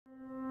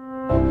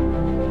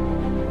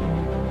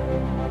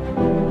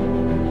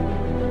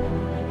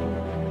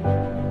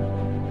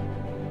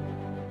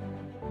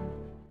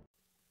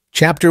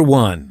Chapter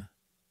 1.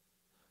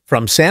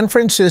 From San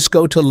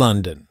Francisco to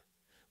London.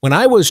 When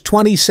I was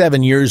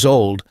 27 years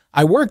old,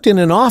 I worked in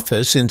an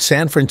office in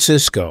San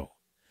Francisco.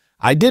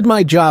 I did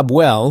my job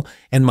well,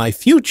 and my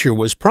future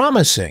was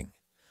promising.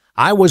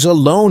 I was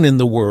alone in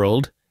the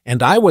world,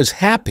 and I was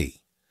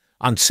happy.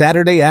 On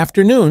Saturday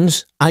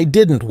afternoons, I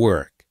didn't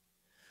work.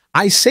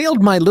 I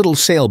sailed my little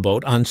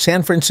sailboat on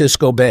San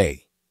Francisco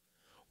Bay.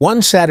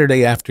 One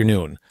Saturday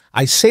afternoon,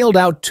 I sailed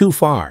out too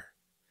far.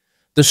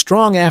 The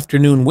strong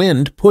afternoon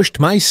wind pushed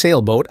my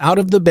sailboat out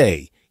of the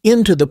bay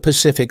into the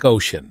Pacific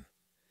Ocean.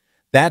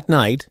 That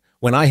night,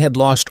 when I had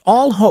lost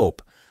all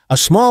hope, a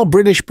small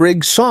British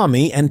brig saw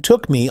me and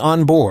took me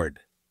on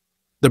board.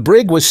 The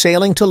brig was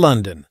sailing to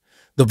London.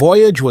 The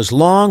voyage was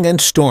long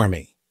and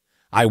stormy.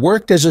 I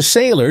worked as a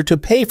sailor to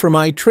pay for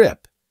my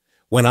trip.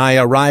 When I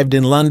arrived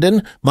in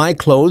London, my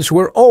clothes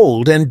were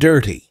old and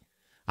dirty.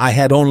 I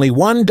had only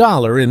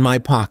 $1 in my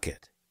pocket.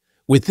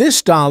 With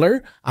this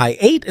dollar, I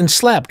ate and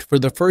slept for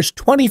the first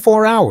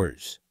 24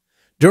 hours.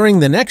 During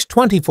the next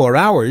 24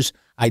 hours,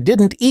 I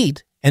didn't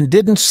eat and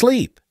didn't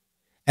sleep.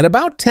 At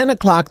about 10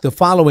 o'clock the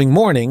following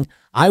morning,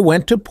 I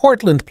went to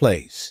Portland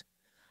Place.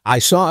 I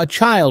saw a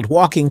child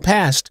walking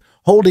past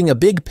holding a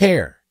big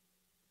pear.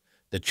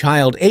 The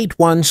child ate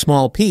one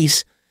small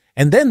piece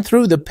and then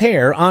threw the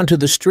pear onto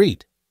the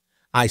street.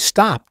 I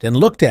stopped and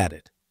looked at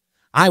it.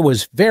 I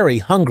was very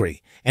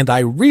hungry, and I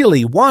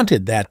really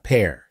wanted that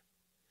pear.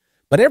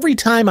 But every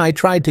time I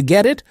tried to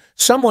get it,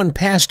 someone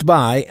passed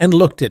by and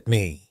looked at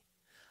me.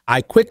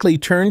 I quickly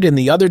turned in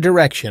the other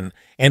direction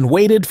and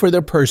waited for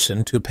the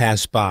person to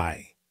pass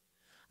by.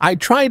 I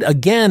tried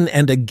again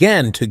and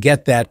again to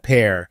get that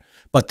pear,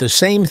 but the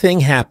same thing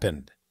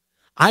happened.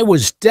 I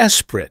was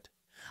desperate.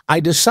 I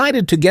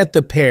decided to get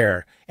the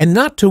pear and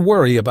not to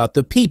worry about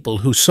the people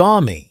who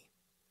saw me.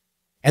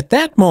 At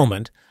that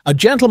moment, a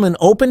gentleman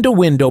opened a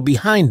window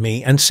behind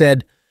me and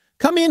said,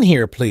 "Come in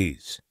here,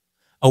 please."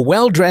 A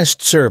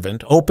well-dressed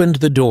servant opened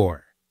the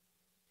door.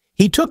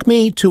 He took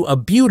me to a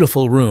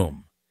beautiful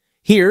room.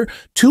 Here,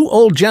 two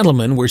old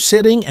gentlemen were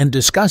sitting and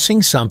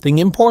discussing something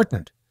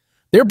important.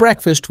 Their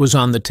breakfast was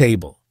on the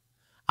table.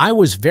 I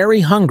was very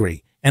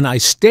hungry, and I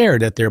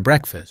stared at their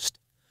breakfast.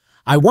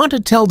 I want to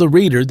tell the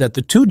reader that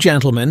the two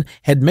gentlemen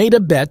had made a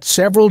bet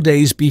several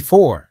days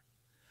before.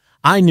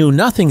 I knew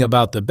nothing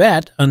about the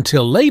bet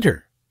until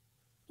later.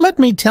 Let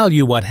me tell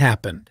you what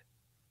happened.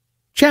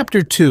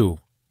 Chapter 2.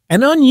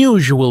 An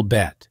unusual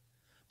bet.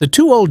 The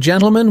two old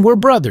gentlemen were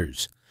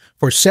brothers.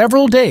 For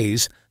several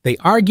days, they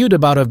argued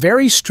about a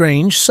very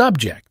strange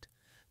subject.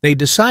 They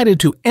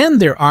decided to end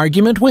their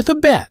argument with a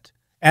bet,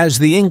 as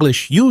the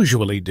English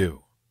usually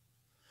do.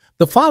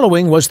 The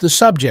following was the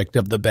subject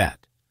of the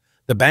bet.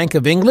 The Bank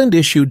of England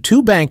issued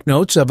 2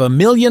 banknotes of $1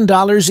 million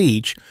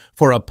each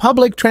for a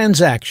public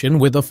transaction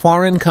with a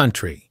foreign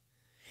country.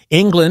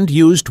 England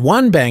used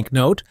one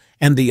banknote,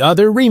 and the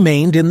other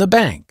remained in the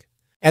bank.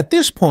 At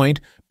this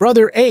point,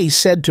 Brother A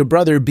said to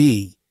Brother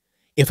B,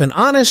 "If an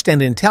honest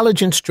and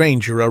intelligent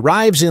stranger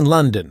arrives in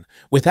London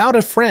without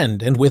a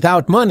friend and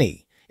without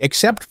money,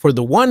 except for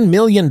the $1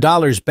 million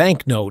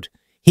banknote,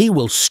 he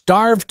will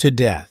starve to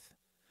death."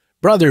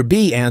 Brother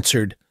B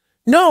answered,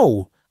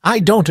 "No, I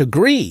don't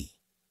agree."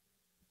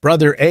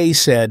 Brother A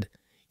said,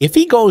 "If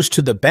he goes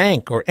to the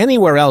bank or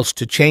anywhere else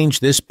to change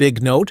this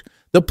big note,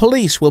 the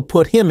police will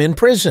put him in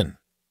prison.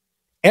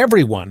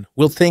 Everyone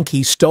will think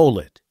he stole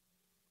it."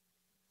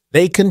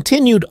 They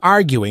continued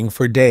arguing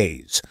for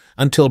days,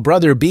 until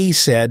Brother B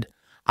said,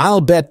 "I'll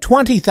bet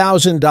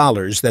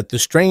 $20,000 that the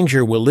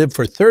stranger will live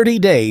for 30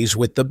 days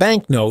with the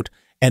banknote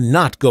and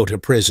not go to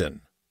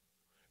prison."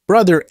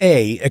 Brother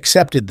A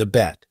accepted the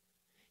bet.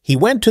 He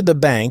went to the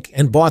bank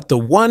and bought the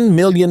 $1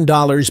 million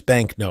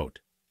banknote.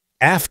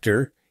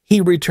 After,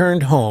 he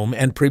returned home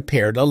and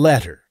prepared a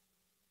letter.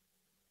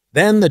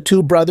 Then the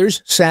two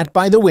brothers sat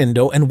by the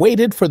window and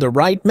waited for the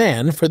right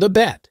man for the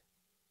bet.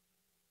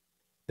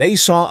 They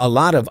saw a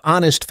lot of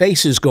honest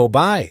faces go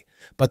by,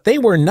 but they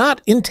were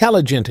not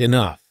intelligent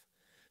enough.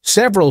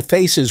 Several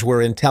faces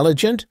were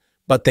intelligent,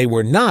 but they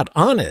were not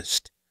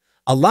honest.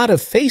 A lot of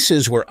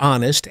faces were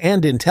honest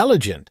and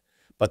intelligent,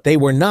 but they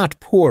were not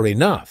poor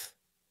enough.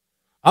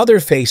 Other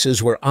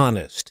faces were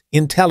honest,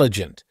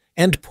 intelligent,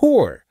 and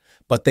poor,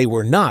 but they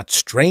were not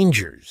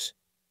strangers.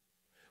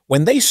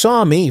 When they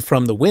saw me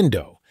from the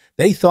window,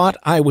 they thought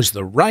I was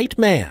the right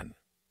man.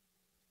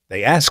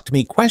 They asked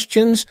me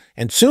questions,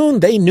 and soon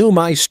they knew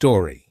my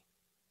story.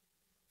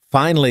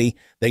 Finally,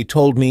 they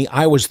told me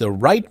I was the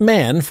right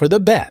man for the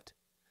bet.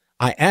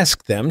 I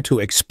asked them to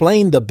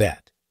explain the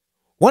bet.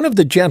 One of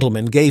the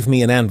gentlemen gave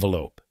me an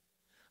envelope.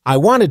 I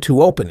wanted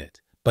to open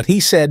it, but he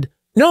said,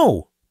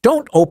 "No,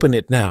 don't open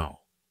it now.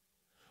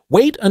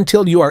 Wait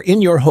until you are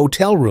in your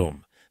hotel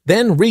room,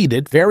 then read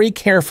it very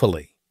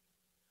carefully."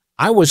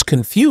 I was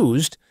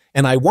confused,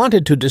 and I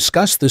wanted to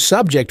discuss the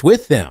subject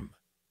with them.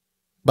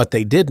 But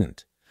they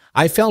didn't.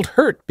 I felt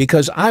hurt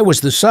because I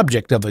was the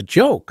subject of a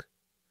joke.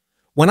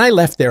 When I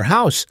left their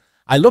house,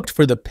 I looked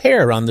for the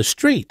pear on the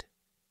street.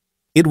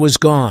 It was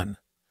gone.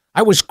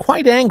 I was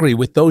quite angry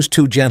with those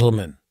two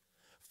gentlemen.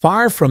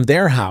 Far from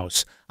their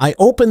house, I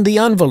opened the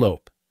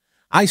envelope.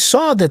 I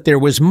saw that there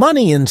was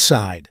money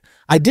inside.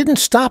 I didn't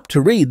stop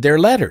to read their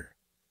letter.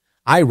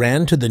 I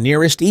ran to the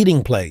nearest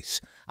eating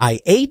place. I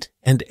ate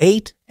and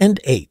ate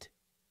and ate.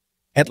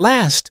 At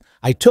last,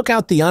 I took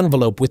out the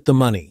envelope with the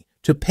money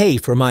to pay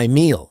for my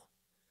meal.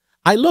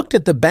 I looked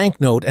at the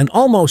banknote and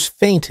almost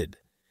fainted.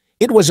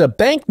 It was a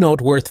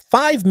banknote worth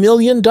 $5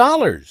 million.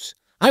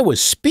 I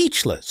was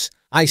speechless.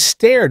 I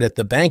stared at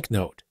the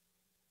banknote.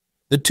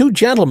 The two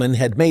gentlemen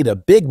had made a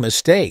big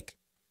mistake.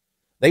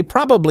 They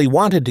probably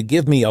wanted to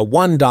give me a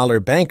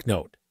 $1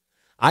 banknote.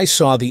 I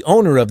saw the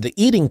owner of the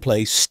eating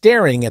place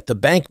staring at the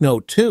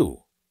banknote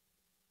too.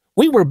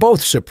 We were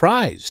both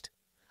surprised.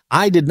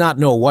 I did not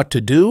know what to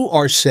do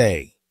or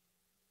say.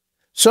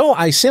 So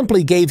I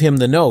simply gave him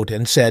the note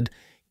and said,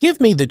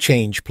 "Give me the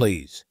change,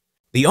 please."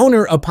 The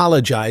owner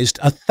apologized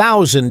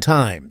 1,000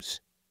 times.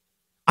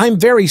 "I'm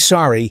very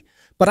sorry,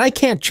 but I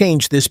can't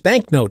change this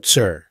banknote,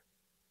 sir.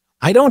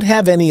 I don't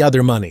have any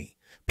other money.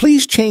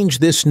 Please change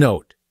this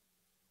note."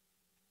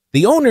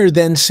 The owner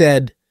then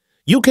said,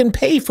 "You can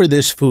pay for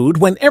this food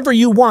whenever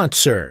you want,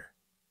 sir."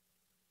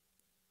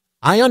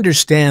 I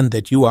understand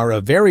that you are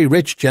a very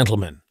rich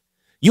gentleman.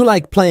 You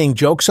like playing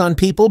jokes on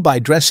people by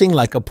dressing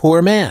like a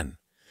poor man.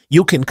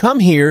 You can come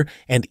here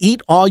and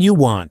eat all you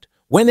want,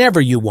 whenever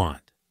you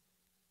want.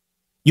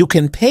 You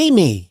can pay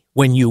me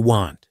when you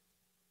want.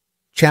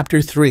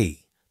 Chapter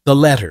 3. The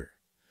Letter.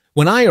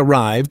 When I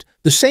arrived,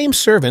 the same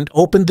servant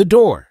opened the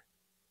door.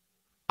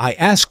 I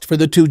asked for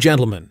the two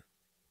gentlemen.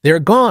 "They're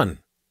gone,"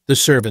 the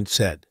servant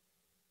said.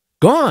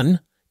 "Gone?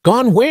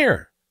 Gone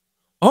where?"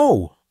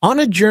 "Oh, on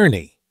a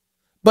journey."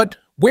 "But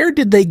where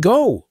did they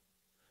go?"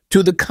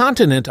 "To the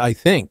continent, I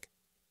think."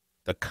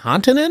 The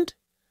continent?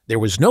 There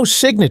was no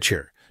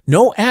signature,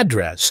 no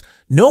address,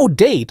 no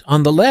date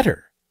on the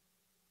letter.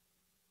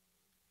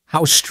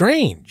 How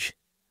strange!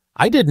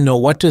 I didn't know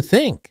what to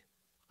think.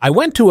 I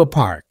went to a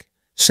park,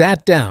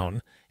 sat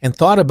down, and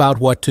thought about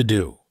what to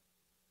do.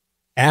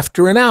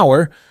 After an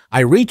hour, I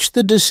reached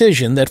the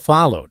decision that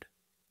followed.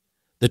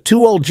 The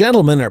two old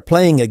gentlemen are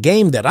playing a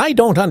game that I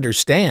don't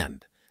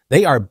understand.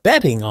 They are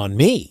betting on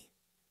me.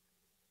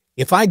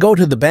 If I go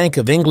to the Bank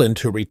of England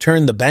to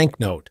return the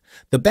banknote,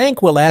 the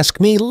bank will ask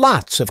me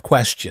lots of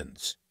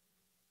questions.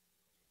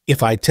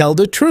 If I tell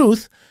the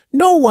truth,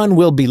 no one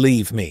will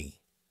believe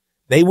me.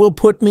 They will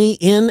put me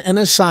in an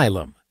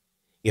asylum.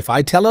 If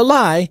I tell a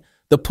lie,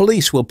 the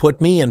police will put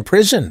me in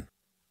prison.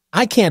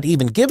 I can't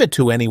even give it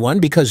to anyone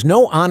because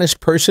no honest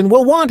person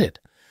will want it.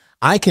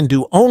 I can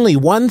do only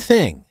one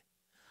thing.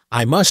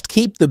 I must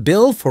keep the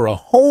bill for a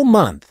whole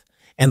month,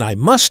 and I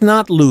must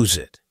not lose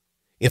it.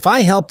 If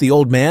I help the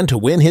old man to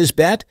win his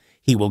bet,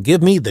 he will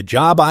give me the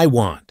job I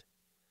want.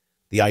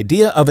 The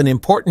idea of an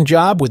important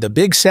job with a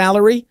big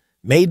salary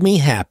made me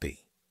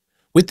happy.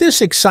 With this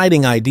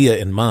exciting idea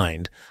in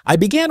mind, I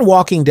began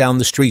walking down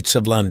the streets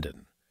of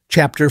London.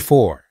 Chapter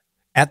 4.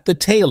 At the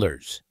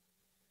Tailor's.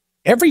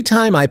 Every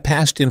time I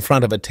passed in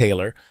front of a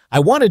tailor, I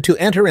wanted to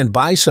enter and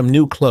buy some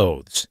new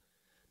clothes.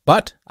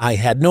 But I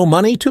had no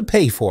money to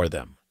pay for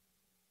them.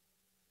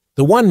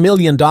 The $1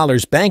 million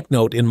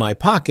banknote in my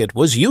pocket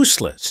was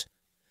useless.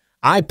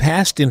 I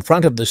passed in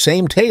front of the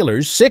same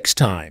tailor's 6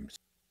 times.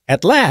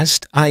 At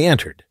last, I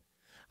entered.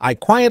 I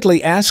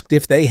quietly asked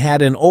if they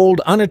had an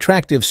old,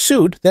 unattractive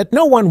suit that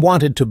no one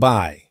wanted to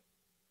buy.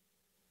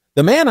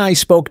 The man I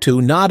spoke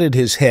to nodded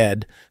his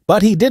head,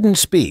 but he didn't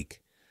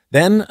speak.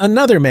 Then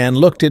another man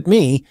looked at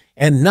me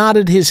and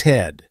nodded his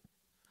head.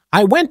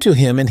 I went to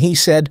him and he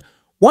said,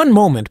 "One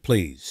moment,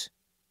 please."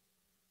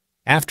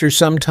 After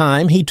some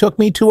time, he took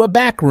me to a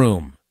back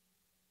room.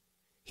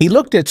 He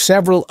looked at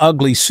several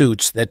ugly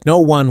suits that no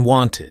one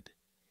wanted.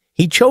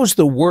 He chose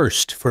the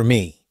worst for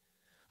me.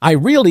 I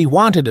really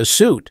wanted a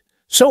suit,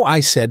 so I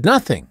said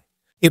nothing.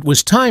 It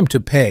was time to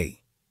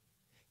pay.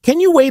 "Can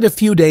you wait a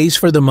few days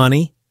for the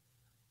money?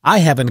 I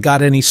haven't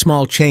got any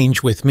small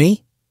change with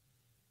me."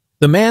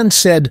 The man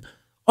said,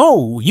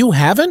 "Oh, you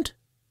haven't?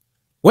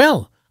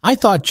 Well, I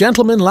thought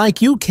gentlemen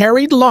like you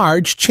carried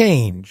large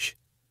change."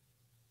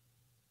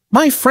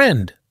 "My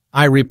friend,"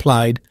 I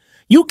replied,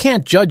 "you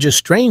can't judge a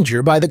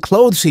stranger by the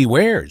clothes he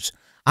wears.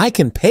 I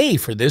can pay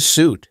for this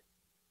suit."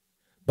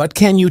 "But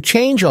can you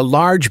change a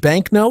large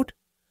banknote?"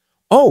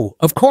 "Oh,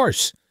 of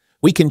course.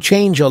 We can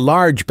change a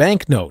large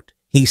banknote,"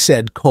 he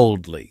said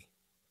coldly.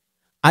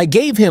 I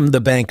gave him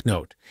the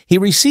banknote. He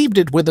received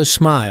it with a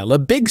smile, a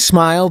big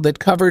smile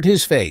that covered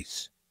his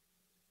face.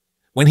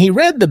 When he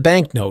read the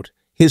banknote,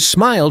 his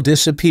smile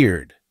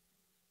disappeared.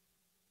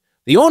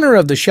 The owner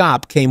of the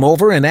shop came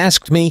over and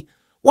asked me,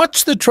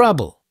 "What's the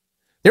trouble?"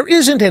 "There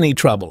isn't any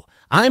trouble.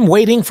 I'm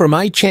waiting for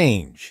my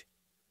change."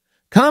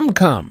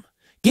 Come,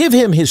 give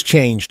him his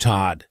change,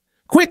 Todd.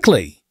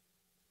 Quickly."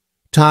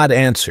 Todd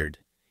answered,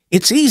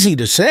 "It's easy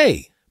to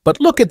say,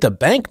 but look at the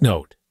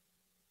banknote."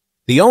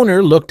 The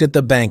owner looked at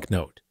the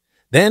banknote.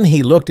 Then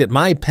he looked at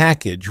my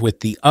package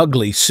with the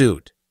ugly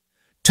suit.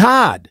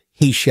 "Todd,"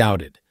 he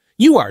shouted,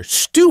 "you are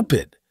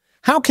stupid.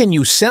 How can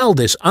you sell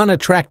this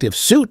unattractive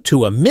suit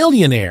to a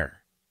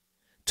millionaire?"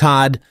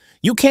 "Todd,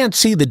 you can't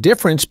see the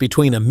difference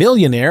between a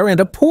millionaire and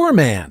a poor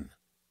man."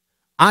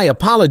 "I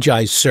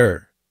apologize,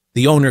 sir,"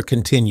 the owner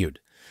continued.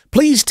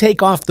 "Please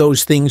take off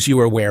those things you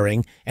are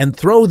wearing and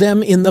throw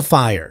them in the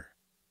fire.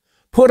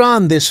 Put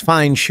on this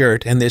fine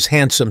shirt and this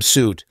handsome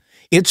suit.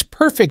 It's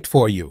perfect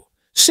for you,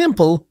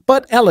 simple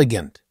but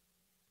elegant."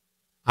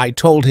 I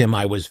told him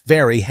I was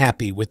very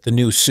happy with the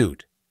new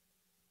suit.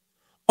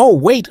 "Oh,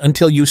 wait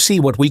until you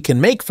see what we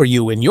can make for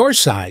you in your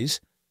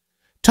size.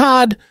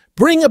 Todd,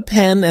 bring a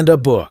pen and a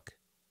book.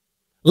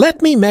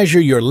 Let me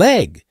measure your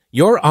leg,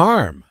 your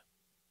arm."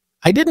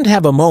 I didn't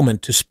have a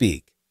moment to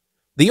speak.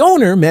 The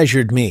owner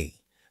measured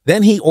me.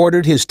 Then he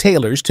ordered his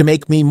tailors to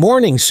make me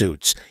morning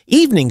suits,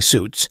 evening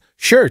suits,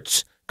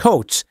 shirts,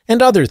 coats,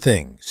 and other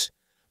things.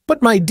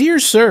 "But my dear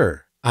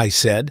sir," I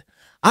said,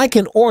 "I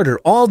can order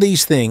all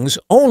these things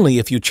only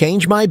if you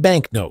change my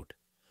banknote,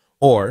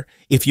 or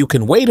if you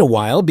can wait a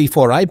while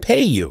before I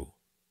pay you."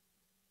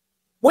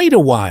 "Wait a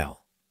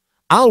while.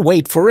 I'll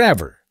wait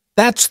forever.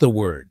 That's the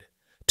word.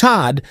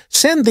 Todd,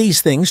 send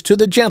these things to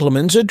the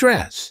gentleman's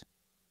address."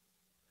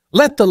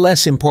 "Let the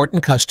less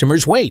important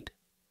customers wait.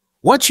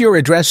 What's your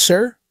address,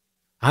 sir?"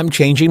 "I'm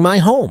changing my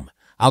home.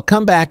 I'll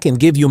come back and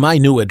give you my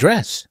new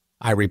address,"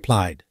 I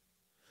replied.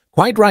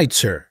 "Quite right,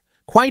 sir.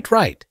 Quite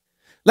right.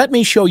 Let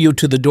me show you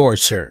to the door,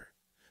 sir.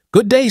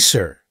 Good day,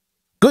 sir.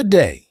 Good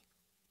day."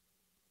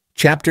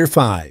 Chapter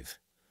 5.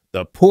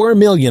 The Poor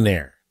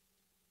Millionaire.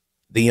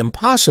 The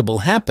impossible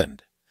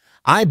happened.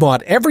 I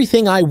bought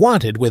everything I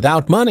wanted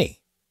without money.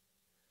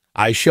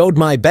 I showed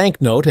my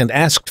banknote and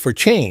asked for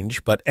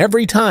change, but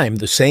every time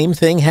the same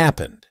thing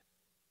happened.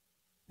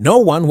 No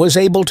one was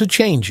able to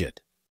change it.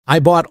 I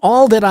bought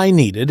all that I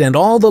needed and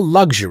all the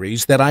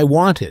luxuries that I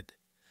wanted.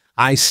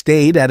 I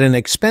stayed at an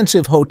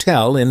expensive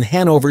hotel in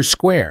Hanover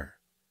Square.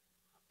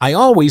 I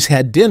always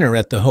had dinner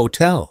at the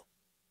hotel.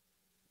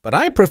 But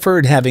I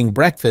preferred having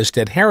breakfast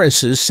at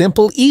Harris's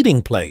Simple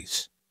Eating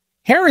Place.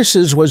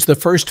 Harris's was the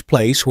first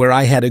place where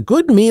I had a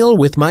good meal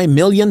with my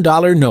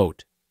 $1,000,000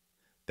 note.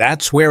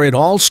 That's where it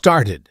all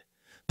started.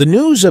 The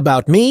news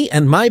about me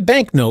and my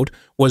banknote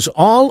was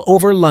all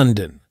over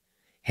London.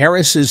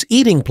 Harris's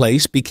Eating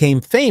Place became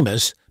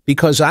famous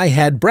because I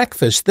had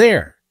breakfast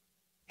there.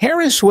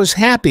 Harris was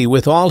happy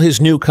with all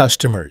his new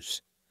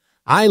customers.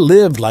 I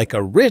lived like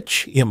a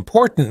rich,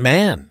 important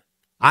man.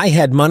 I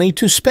had money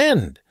to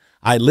spend.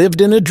 I lived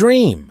in a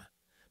dream.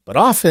 But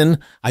often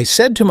I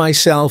said to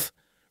myself,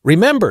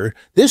 "Remember,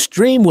 this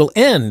dream will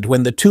end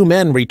when the two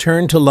men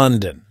return to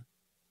London.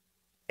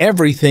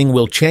 Everything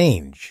will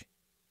change."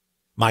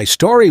 My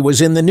story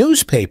was in the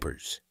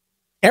newspapers.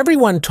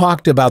 Everyone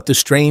talked about the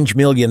strange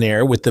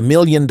millionaire with the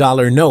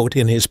 $1,000,000 note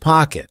in his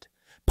pocket.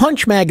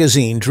 Punch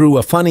magazine drew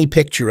a funny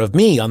picture of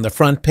me on the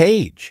front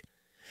page.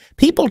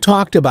 People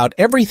talked about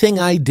everything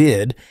I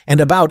did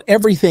and about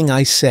everything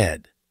I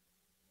said.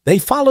 They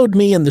followed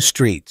me in the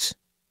streets.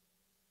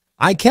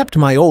 I kept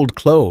my old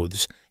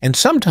clothes, and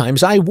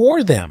sometimes I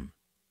wore them.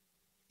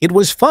 It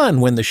was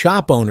fun when the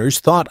shop owners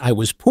thought I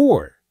was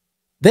poor.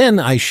 Then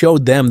I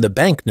showed them the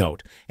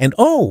banknote, and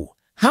oh,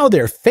 how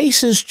their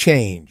faces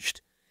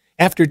changed.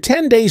 After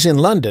 10 days in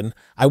London,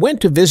 I went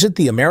to visit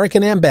the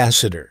American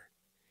ambassador.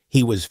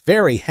 He was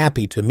very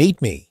happy to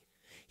meet me.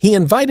 He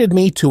invited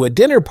me to a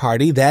dinner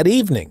party that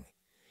evening.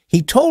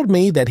 He told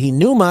me that he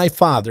knew my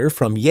father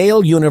from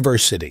Yale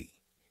University.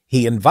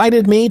 He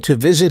invited me to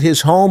visit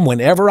his home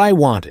whenever I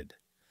wanted.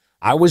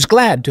 I was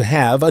glad to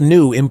have a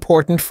new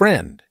important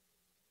friend.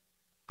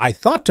 I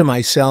thought to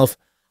myself,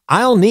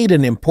 I'll need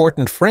an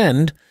important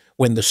friend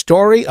when the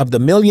story of the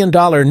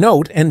 $1,000,000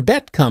 note and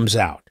bet comes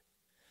out.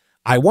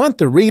 I want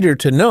the reader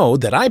to know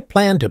that I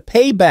plan to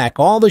pay back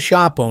all the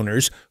shop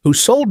owners who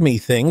sold me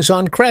things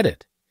on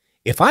credit.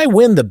 If I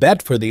win the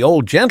bet for the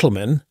old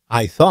gentleman,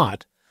 I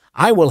thought,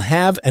 I will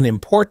have an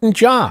important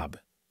job.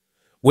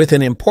 With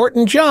an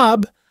important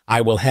job, I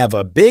will have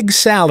a big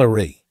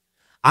salary.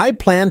 I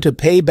plan to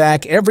pay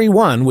back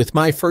everyone with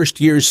my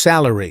first year's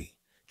salary.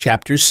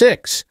 Chapter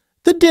 6.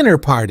 The Dinner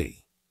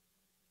Party.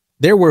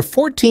 There were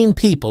 14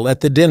 people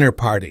at the dinner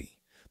party.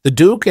 The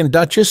Duke and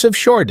Duchess of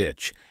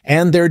Shoreditch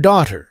and their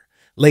daughter,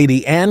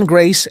 Lady Anne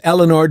Grace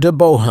Eleanor de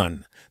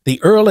Bohun, the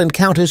Earl and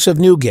Countess of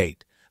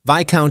Newgate,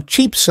 Viscount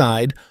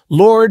Cheapside,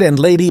 Lord and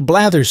Lady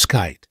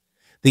Blatherskite,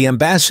 the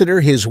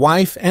ambassador, his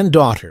wife and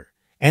daughter,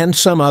 and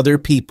some other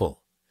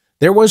people.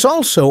 There was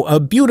also a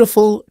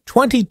beautiful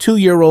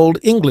 22-year-old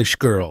English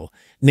girl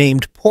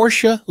named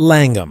Portia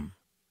Langham.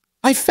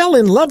 I fell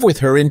in love with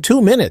her in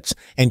 2 minutes,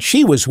 and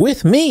she was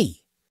with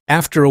me.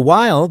 After a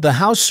while, the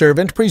house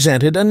servant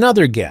presented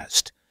another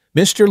guest,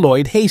 Mr.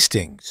 Lloyd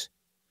Hastings.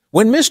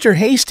 When Mr.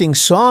 Hastings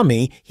saw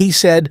me, he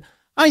said,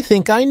 "I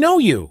think I know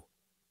you."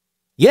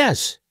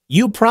 "Yes,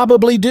 you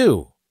probably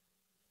do."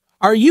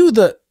 "Are you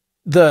the...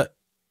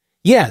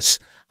 "Yes,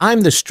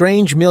 I'm the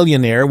strange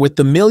millionaire with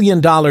the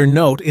 $1,000,000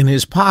 note in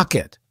his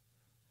pocket."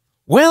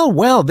 Well,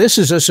 well, this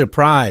is a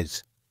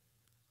surprise.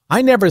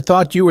 I never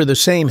thought you were the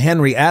same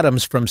Henry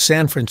Adams from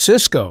San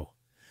Francisco.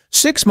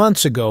 6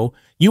 months ago,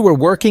 you were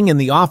working in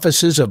the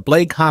offices of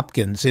Blake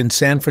Hopkins in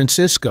San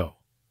Francisco.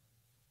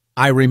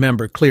 I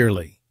remember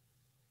clearly.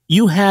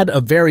 You had a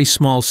very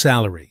small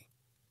salary.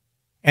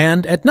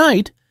 And at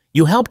night,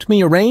 You helped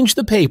me arrange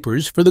the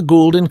papers for the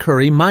Gould and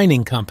Curry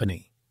Mining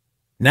Company.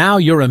 Now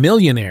you're a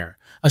millionaire,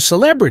 a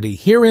celebrity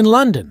here in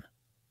London.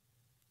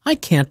 I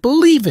can't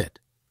believe it.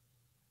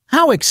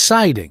 How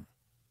exciting.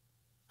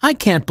 I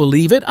can't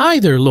believe it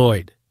either,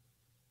 Lloyd.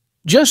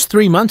 Just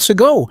 3 months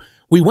ago,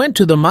 we went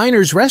to the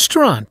Miners'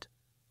 Restaurant.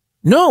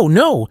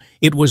 No,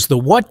 it was the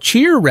What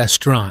Cheer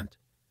restaurant.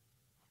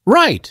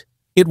 Right,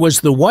 it was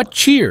the What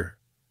Cheer.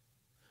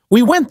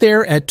 We went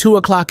there at 2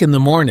 o'clock in the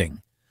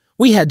morning.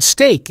 We had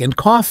steak and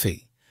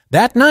coffee.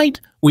 That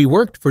night, we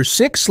worked for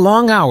 6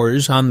 long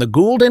hours on the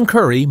Gould and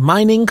Curry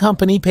Mining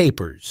Company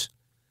papers.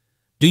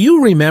 Do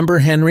you remember,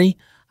 Henry,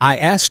 I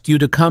asked you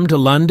to come to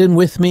London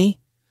with me?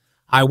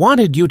 I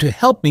wanted you to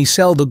help me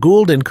sell the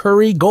Gould and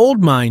Curry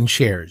gold mine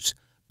shares,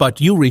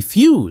 but you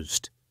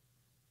refused.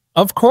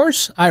 Of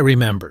course, I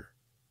remember.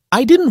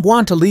 I didn't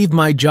want to leave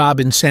my job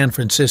in San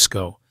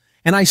Francisco,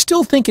 and I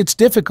still think it's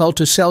difficult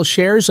to sell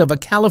shares of a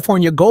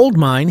California gold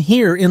mine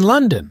here in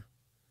London.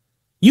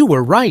 You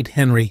were right,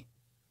 Henry.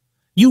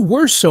 You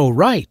were so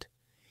right.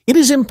 It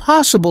is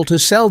impossible to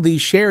sell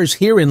these shares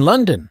here in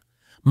London.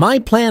 My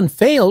plan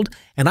failed,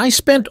 and I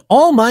spent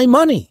all my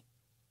money.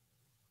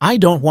 I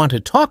don't want to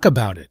talk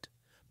about it,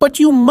 but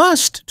you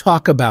must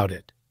talk about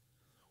it.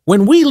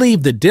 When we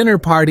leave the dinner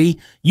party,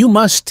 you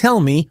must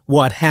tell me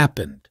what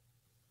happened.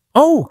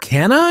 Oh,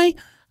 can I?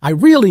 I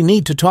really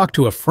need to talk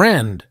to a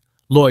friend,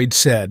 Lloyd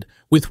said,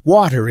 with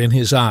water in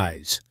his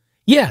eyes.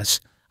 Yes,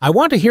 I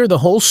want to hear the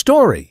whole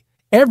story,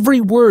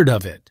 every word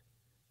of it.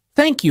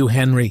 Thank you,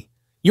 Henry.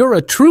 You're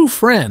a true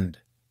friend.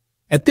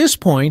 At this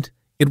point,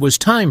 it was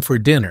time for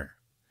dinner.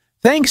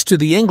 Thanks to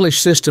the English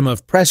system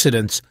of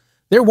precedence,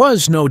 there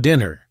was no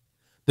dinner.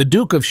 The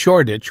Duke of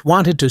Shoreditch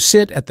wanted to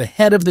sit at the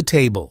head of the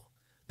table.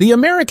 The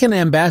American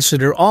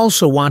ambassador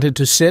also wanted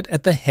to sit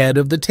at the head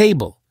of the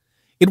table.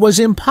 It was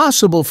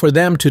impossible for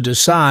them to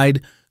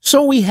decide,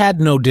 so we had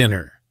no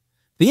dinner.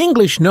 The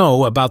English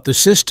know about the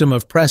system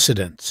of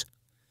precedence.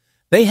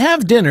 They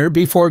have dinner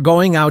before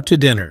going out to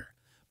dinner,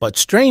 but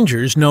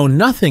strangers know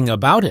nothing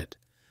about it.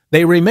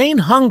 They remain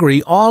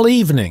hungry all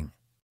evening.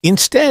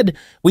 Instead,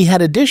 we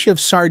had a dish of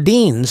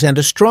sardines and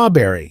a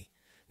strawberry.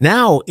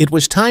 Now it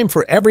was time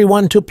for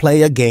everyone to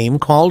play a game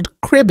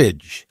called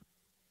cribbage.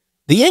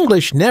 The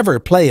English never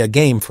play a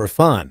game for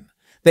fun.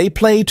 They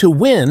play to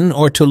win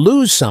or to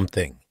lose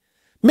something.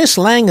 Miss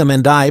Langham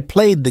and I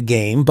played the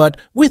game, but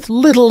with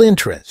little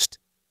interest.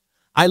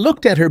 I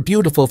looked at her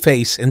beautiful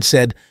face and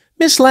said,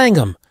 "Miss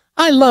Langham,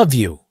 I love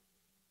you."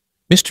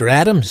 "Mr.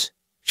 Adams,"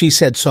 she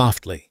said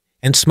softly,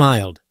 and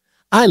smiled,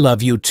 "I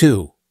love you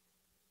too."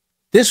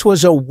 This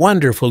was a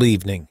wonderful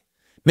evening.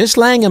 Miss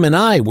Langham and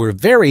I were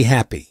very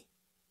happy.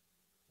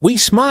 We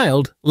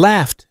smiled,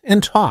 laughed,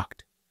 and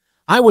talked.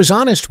 I was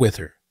honest with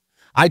her.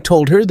 I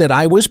told her that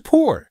I was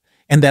poor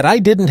and that I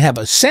didn't have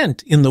a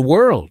cent in the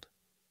world.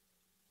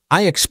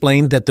 I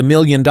explained that the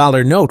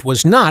 $1,000,000 note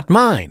was not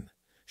mine.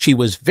 She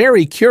was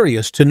very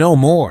curious to know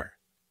more.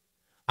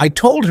 I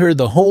told her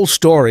the whole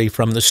story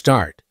from the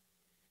start.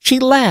 She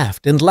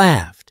laughed and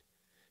laughed.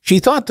 She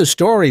thought the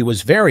story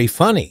was very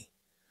funny.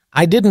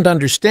 I didn't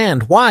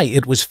understand why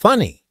it was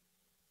funny.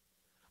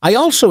 I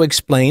also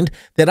explained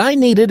that I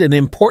needed an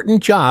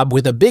important job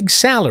with a big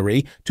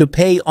salary to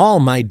pay all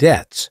my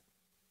debts.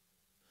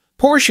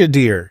 "Portia,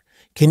 dear,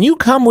 can you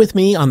come with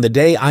me on the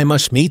day I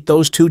must meet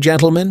those 2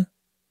 gentlemen?"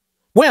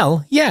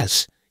 "Well,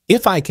 yes,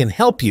 if I can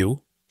help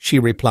you," she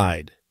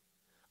replied.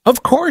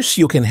 "Of course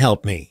you can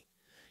help me.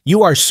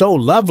 You are so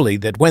lovely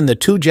that when the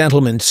 2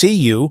 gentlemen see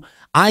you,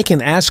 I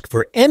can ask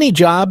for any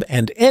job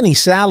and any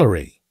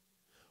salary.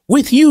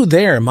 With you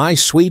there, my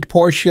sweet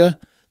Portia,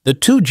 the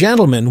 2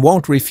 gentlemen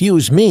won't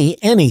refuse me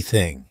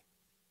anything."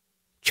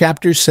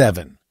 Chapter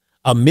 7.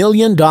 A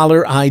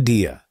 $1,000,000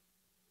 Idea.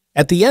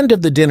 At the end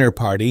of the dinner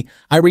party,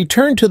 I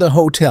returned to the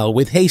hotel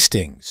with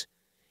Hastings.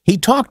 He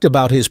talked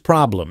about his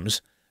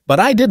problems, but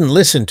I didn't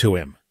listen to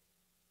him.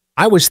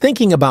 I was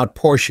thinking about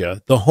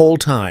Portia the whole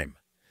time.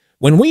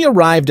 When we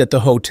arrived at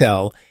the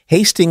hotel,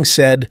 Hastings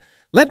said,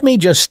 "Let me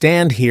just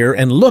stand here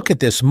and look at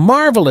this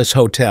marvelous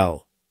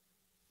hotel.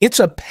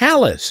 It's a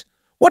palace.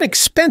 What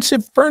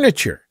expensive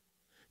furniture!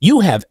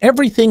 You have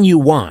everything you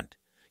want.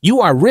 You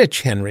are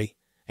rich, Henry,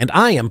 and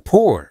I am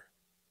poor."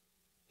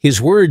 His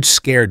words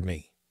scared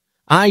me.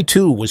 I,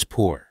 too, was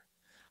poor.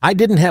 I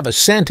didn't have a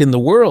cent in the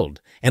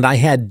world, and I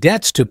had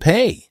debts to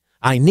pay.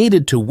 I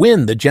needed to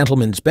win the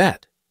gentleman's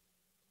bet.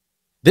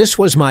 This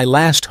was my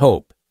last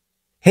hope.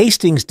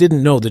 Hastings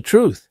didn't know the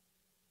truth.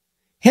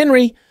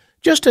 "Henry,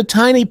 just a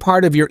tiny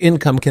part of your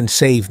income can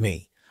save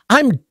me.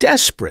 I'm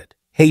desperate,"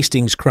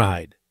 Hastings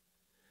cried.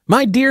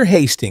 "My dear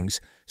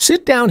Hastings,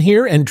 sit down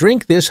here and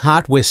drink this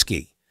hot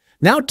whiskey.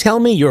 Now tell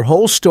me your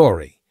whole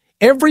story,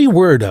 every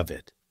word of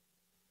it."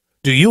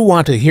 "Do you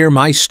want to hear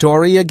my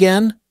story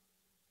again?"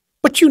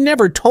 "But you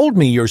never told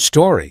me your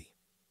story."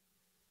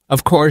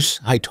 Of course,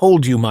 I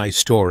told you my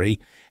story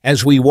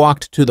as we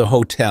walked to the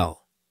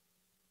hotel.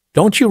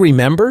 Don't you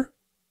remember?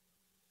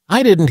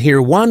 I didn't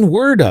hear one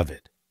word of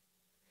it.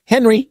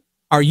 "Henry,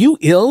 are you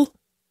ill?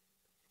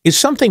 Is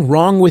something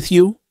wrong with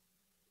you?"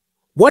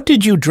 What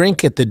did you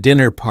drink at the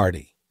dinner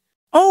party?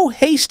 Oh,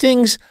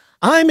 Hastings,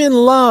 I'm in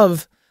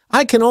love.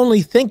 I can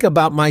only think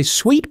about my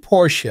sweet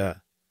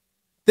Portia.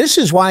 This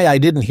is why I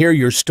didn't hear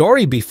your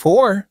story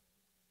before.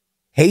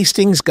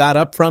 Hastings got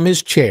up from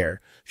his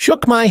chair,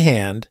 shook my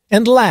hand,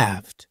 and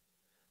laughed.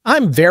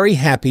 I'm very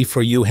happy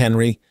for you,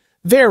 Henry,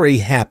 very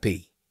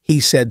happy, he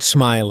said,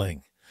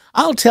 smiling.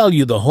 I'll tell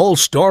you the whole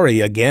story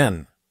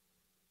again.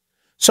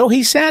 So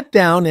he sat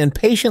down and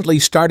patiently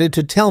started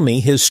to tell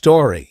me his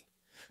story.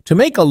 To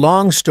make a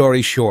long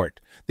story short,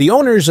 the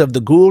owners of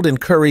the Gould and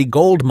Curry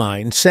gold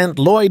mine sent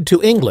Lloyd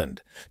to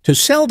England to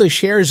sell the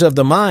shares of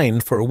the mine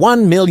for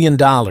 $1 million.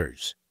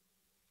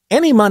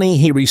 Any money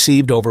he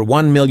received over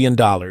 $1 million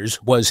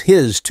was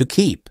his to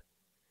keep.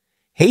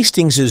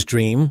 Hastings's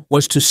dream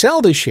was to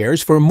sell the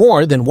shares for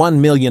more than $1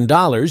 million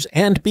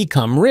and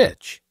become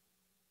rich.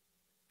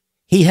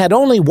 He had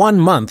only 1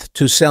 month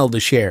to sell the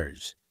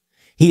shares.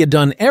 He had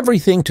done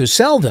everything to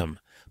sell them,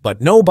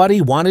 but nobody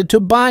wanted to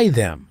buy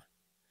them.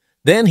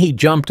 Then he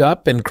jumped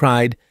up and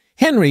cried,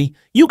 Henry,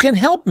 you can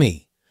help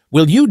me.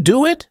 Will you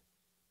do it?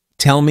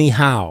 Tell me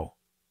how.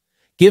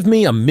 Give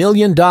me $1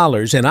 million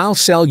and I'll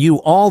sell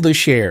you all the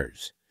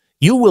shares.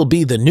 You will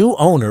be the new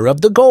owner of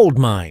the gold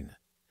mine.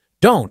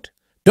 Don't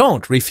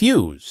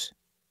refuse.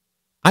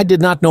 I did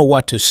not know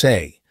what to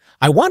say.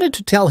 I wanted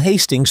to tell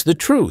Hastings the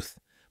truth,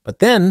 but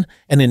then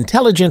an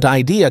intelligent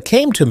idea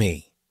came to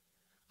me.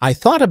 I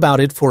thought about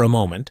it for a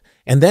moment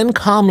and then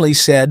calmly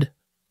said,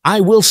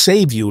 I will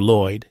save you,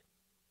 Lloyd.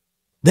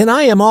 Then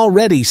I am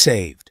already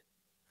saved.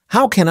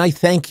 How can I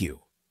thank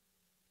you?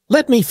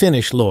 Let me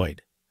finish,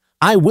 Lloyd.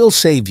 I will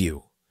save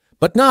you,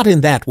 but not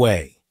in that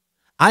way.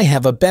 I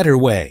have a better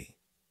way.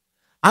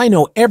 I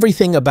know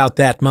everything about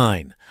that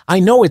mine. I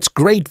know its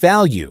great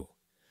value.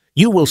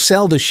 You will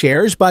sell the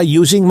shares by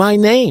using my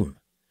name.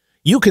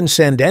 You can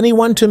send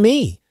anyone to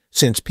me,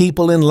 since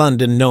people in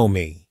London know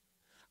me.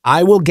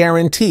 I will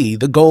guarantee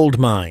the gold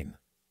mine.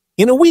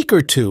 In a week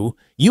or two,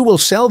 you will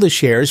sell the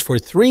shares for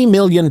 $3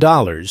 million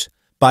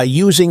by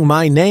using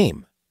my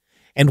name,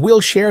 and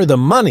we'll share the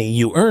money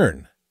you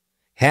earn,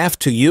 half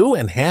to you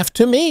and half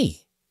to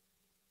me.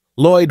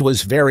 Lloyd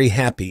was very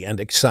happy and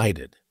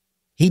excited.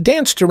 He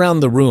danced around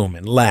the room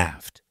and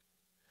laughed.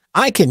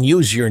 I can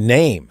use your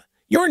name.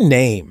 Your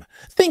name.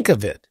 Think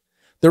of it.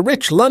 The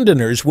rich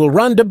Londoners will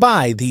run to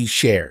buy these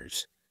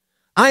shares.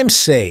 I'm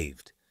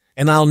saved,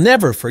 and I'll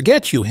never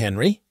forget you,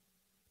 Henry.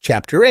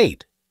 Chapter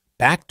 8.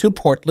 Back to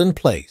Portland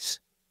Place.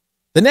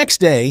 The next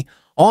day,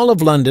 all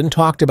of London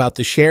talked about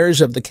the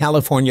shares of the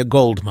California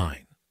gold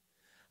mine.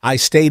 I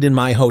stayed in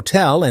my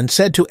hotel and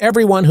said to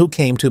everyone who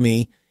came to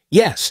me,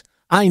 Yes,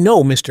 I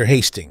know Mr.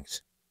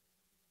 Hastings.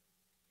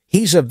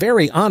 He's a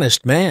very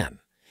honest man,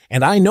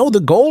 and I know the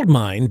gold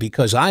mine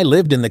because I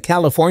lived in the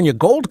California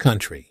gold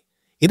country.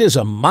 It is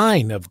a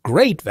mine of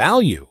great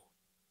value.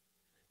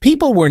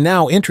 People were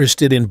now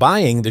interested in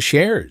buying the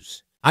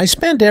shares. I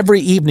spent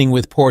every evening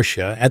with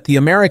Portia at the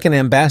American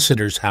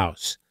ambassador's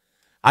house.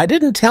 I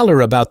didn't tell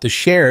her about the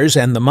shares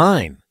and the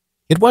mine.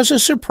 It was a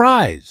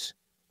surprise.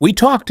 We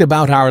talked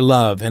about our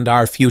love and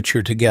our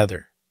future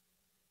together.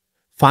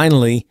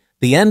 Finally,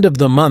 the end of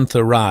the month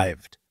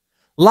arrived.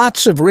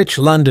 Lots of rich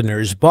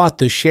Londoners bought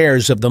the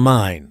shares of the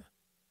mine.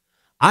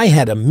 I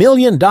had $1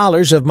 million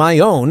of my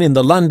own in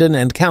the London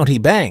and County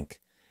Bank,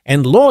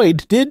 and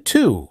Lloyd did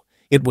too.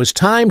 It was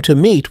time to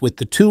meet with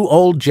the two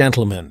old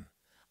gentlemen.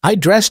 I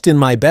dressed in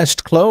my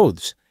best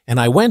clothes, and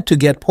I went to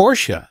get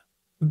Portia.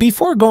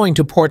 Before going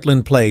to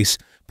Portland Place,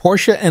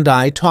 Portia and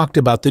I talked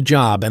about the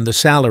job and the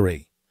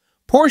salary.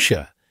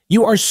 Portia,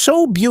 you are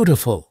so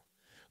beautiful.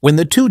 When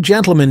the two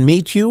gentlemen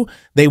meet you,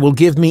 they will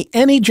give me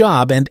any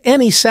job and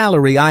any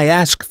salary I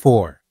ask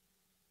for.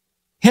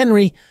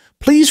 Henry,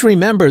 please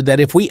remember that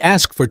if we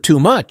ask for too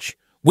much,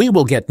 we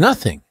will get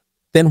nothing.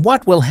 Then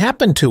what will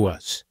happen to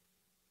us?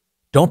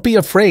 Don't be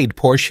afraid,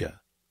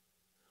 Portia.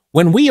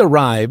 When we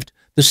arrived,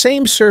 the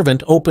same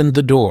servant opened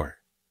the door.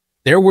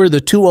 There were the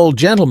two old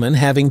gentlemen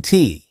having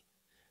tea.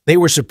 They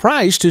were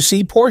surprised to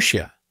see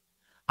Portia.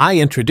 I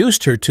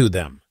introduced her to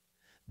them.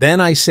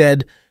 Then I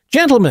said,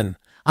 Gentlemen,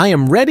 I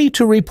am ready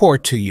to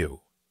report to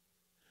you.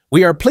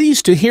 We are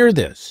pleased to hear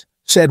this,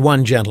 said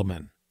one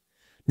gentleman.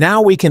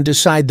 Now we can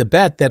decide the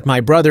bet that my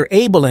brother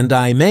Abel and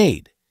I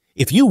made.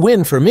 If you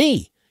win for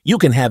me, you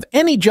can have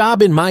any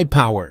job in my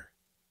power.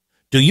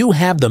 Do you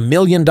have the $1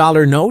 million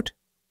note?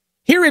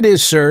 Here it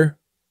is, sir,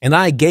 and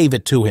I gave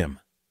it to him.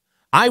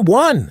 I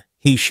won,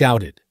 he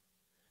shouted.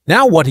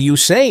 Now what do you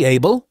say,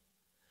 Abel?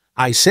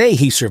 I say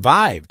he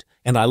survived,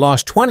 and I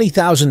lost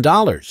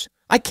 $20,000.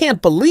 I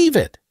can't believe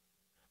it.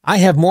 I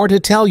have more to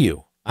tell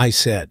you, I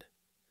said.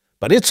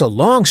 But it's a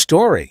long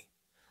story.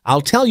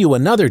 I'll tell you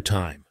another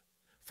time.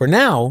 For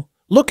now,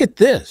 look at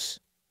this.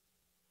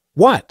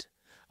 What?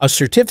 A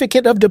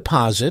certificate of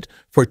deposit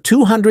for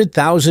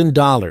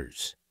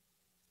 $200,000.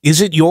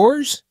 Is it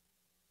yours?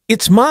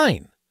 It's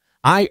mine.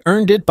 I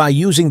earned it by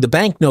using the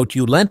banknote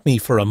you lent me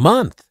for a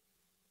month.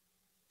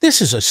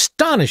 This is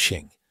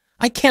astonishing.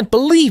 I can't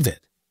believe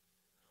it.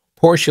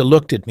 Portia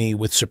looked at me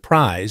with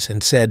surprise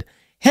and said,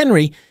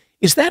 Henry,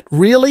 is that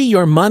really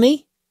your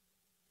money?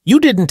 You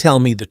didn't tell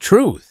me the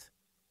truth.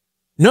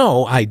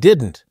 No, I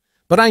didn't,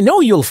 but I know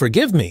you'll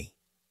forgive me.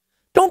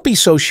 Don't be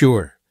so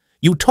sure.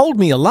 You told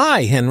me a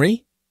lie,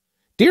 Henry.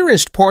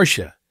 Dearest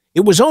Portia,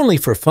 it was only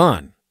for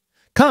fun.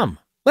 Come,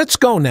 let's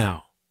go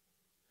now.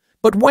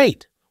 But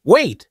wait,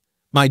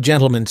 my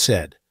gentleman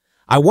said.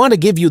 I want to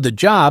give you the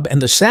job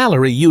and the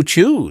salary you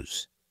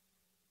choose.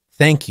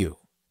 Thank you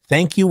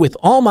with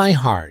all my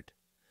heart,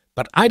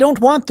 but I don't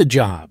want the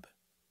job.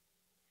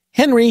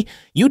 Henry,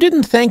 you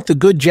didn't thank the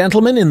good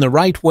gentleman in the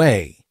right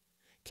way.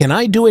 Can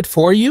I do it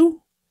for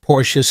you?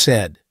 Portia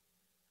said.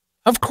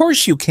 Of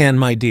course you can,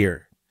 my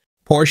dear.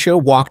 Portia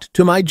walked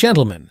to my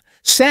gentleman,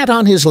 sat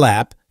on his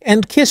lap,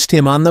 and kissed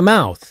him on the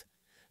mouth.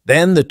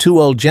 Then the two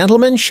old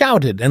gentlemen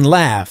shouted and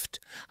laughed.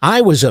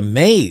 I was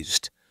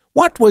amazed.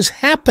 What was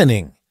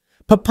happening?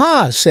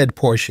 Papa, said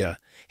Portia,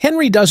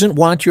 Henry doesn't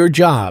want your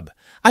job.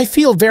 I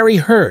feel very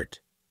hurt.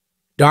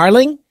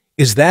 Darling,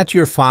 is that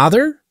your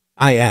father?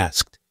 I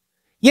asked.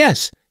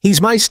 Yes,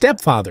 he's my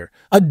stepfather,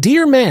 a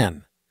dear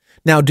man.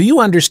 Now, do you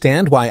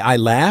understand why I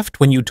laughed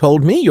when you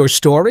told me your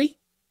story?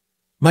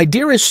 My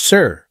dearest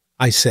sir,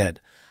 I said,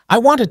 I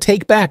want to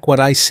take back what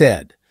I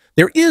said.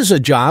 There is a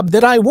job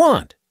that I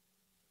want.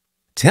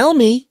 Tell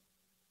me.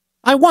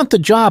 I want the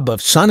job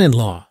of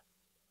son-in-law.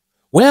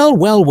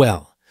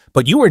 Well,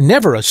 but you were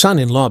never a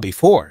son-in-law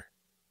before.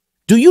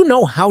 Do you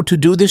know how to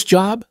do this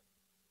job?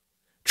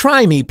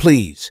 Try me,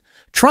 please.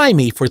 Try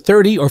me for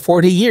 30 or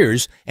 40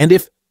 years, and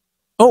if...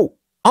 Oh,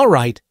 all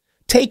right,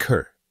 take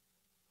her.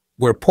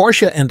 Were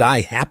Portia and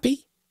I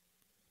happy?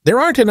 There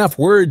aren't enough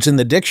words in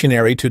the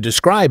dictionary to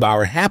describe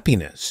our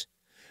happiness.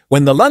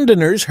 When the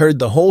Londoners heard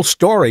the whole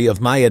story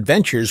of my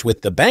adventures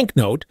with the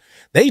banknote,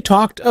 they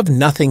talked of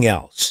nothing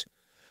else.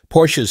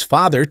 Portia's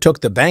father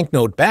took the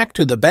banknote back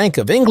to the Bank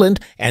of England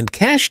and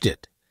cashed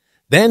it.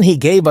 Then he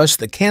gave us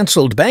the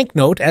cancelled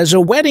banknote as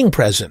a wedding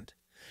present.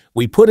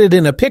 We put it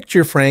in a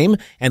picture frame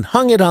and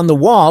hung it on the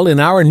wall in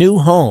our new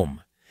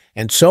home.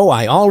 And so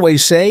I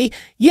always say,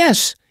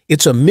 yes,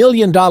 it's $1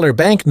 million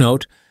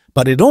banknote,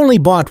 but it only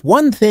bought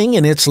one thing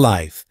in its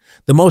life,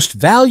 the most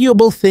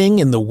valuable thing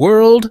in the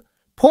world,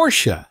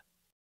 Portia.